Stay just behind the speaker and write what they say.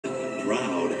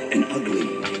and ugly,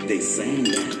 they sang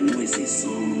that noisy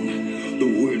song.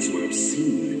 The words were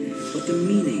obscene, but the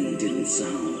meaning didn't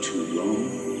sound too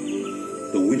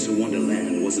wrong. The winter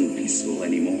wonderland wasn't peaceful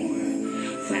anymore,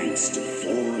 thanks to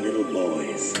 4 little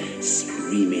boys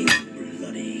screaming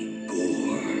bloody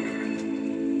gore.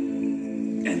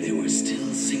 And they were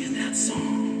still singing that song.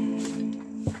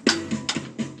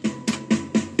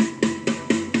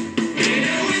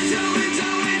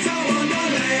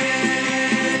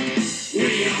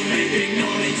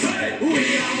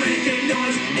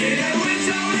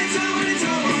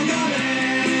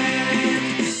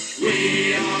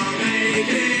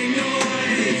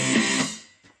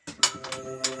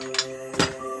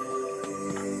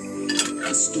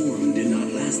 The storm did not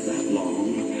last that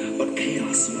long, but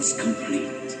chaos was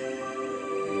complete.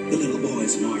 The little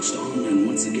boys marched on, and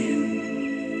once again,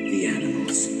 the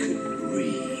animals could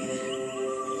breathe.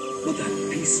 But that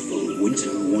peaceful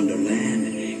winter wonderland,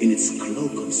 in its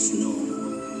cloak of snow,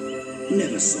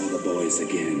 never saw the boys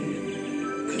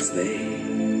again, 'cause they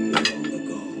were long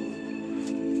ago,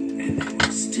 and they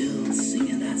were still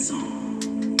singing that song.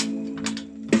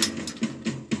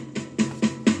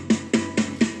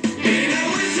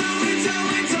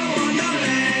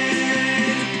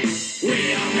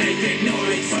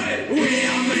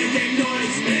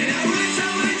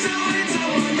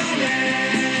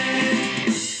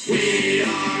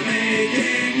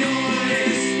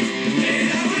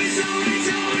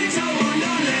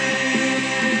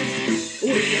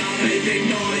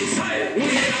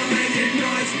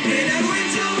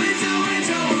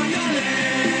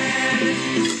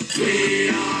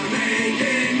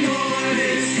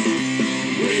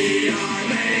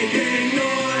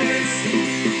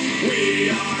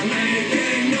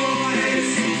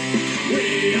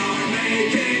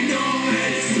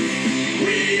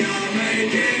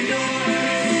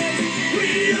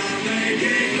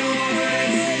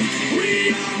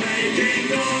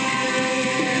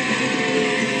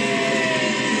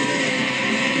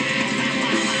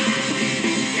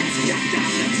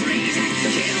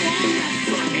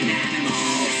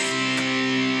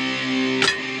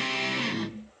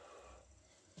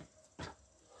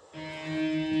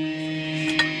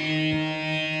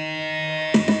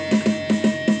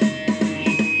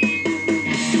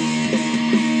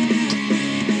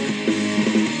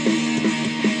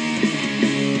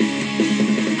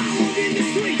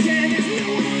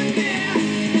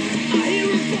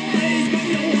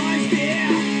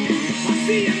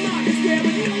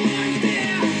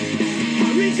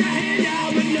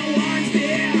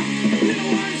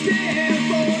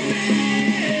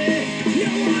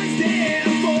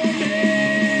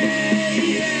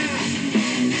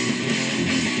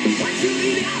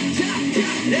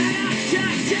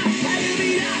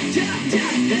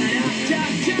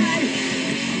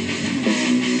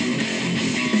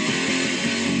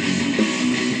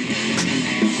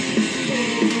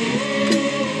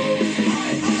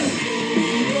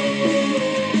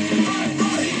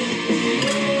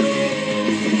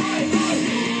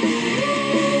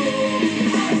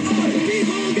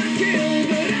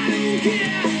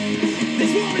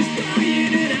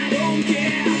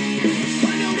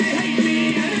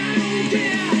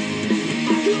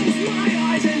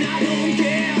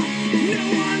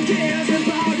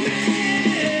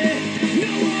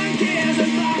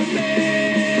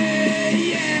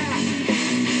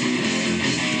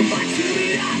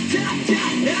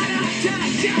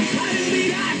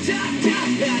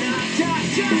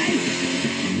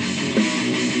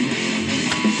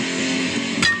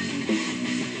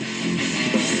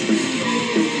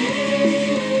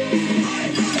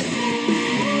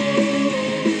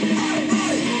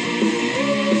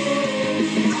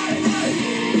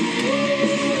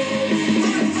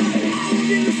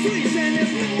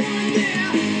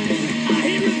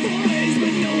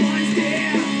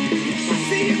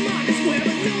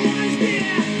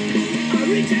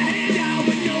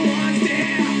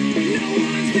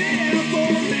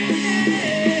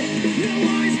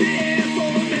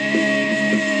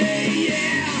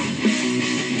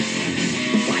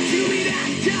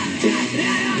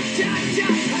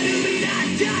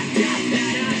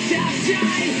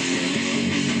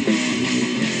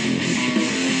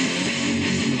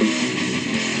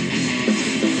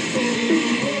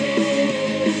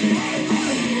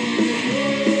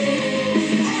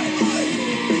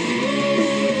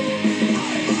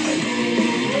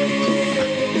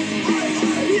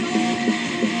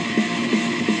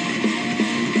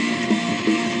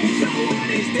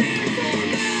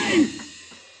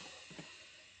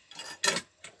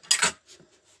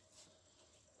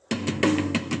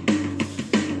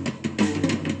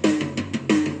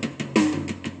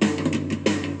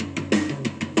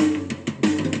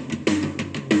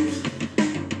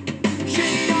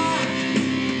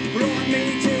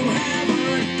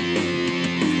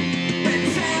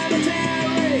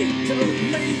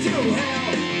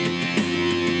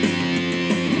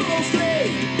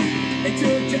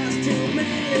 just 2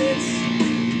 minutes.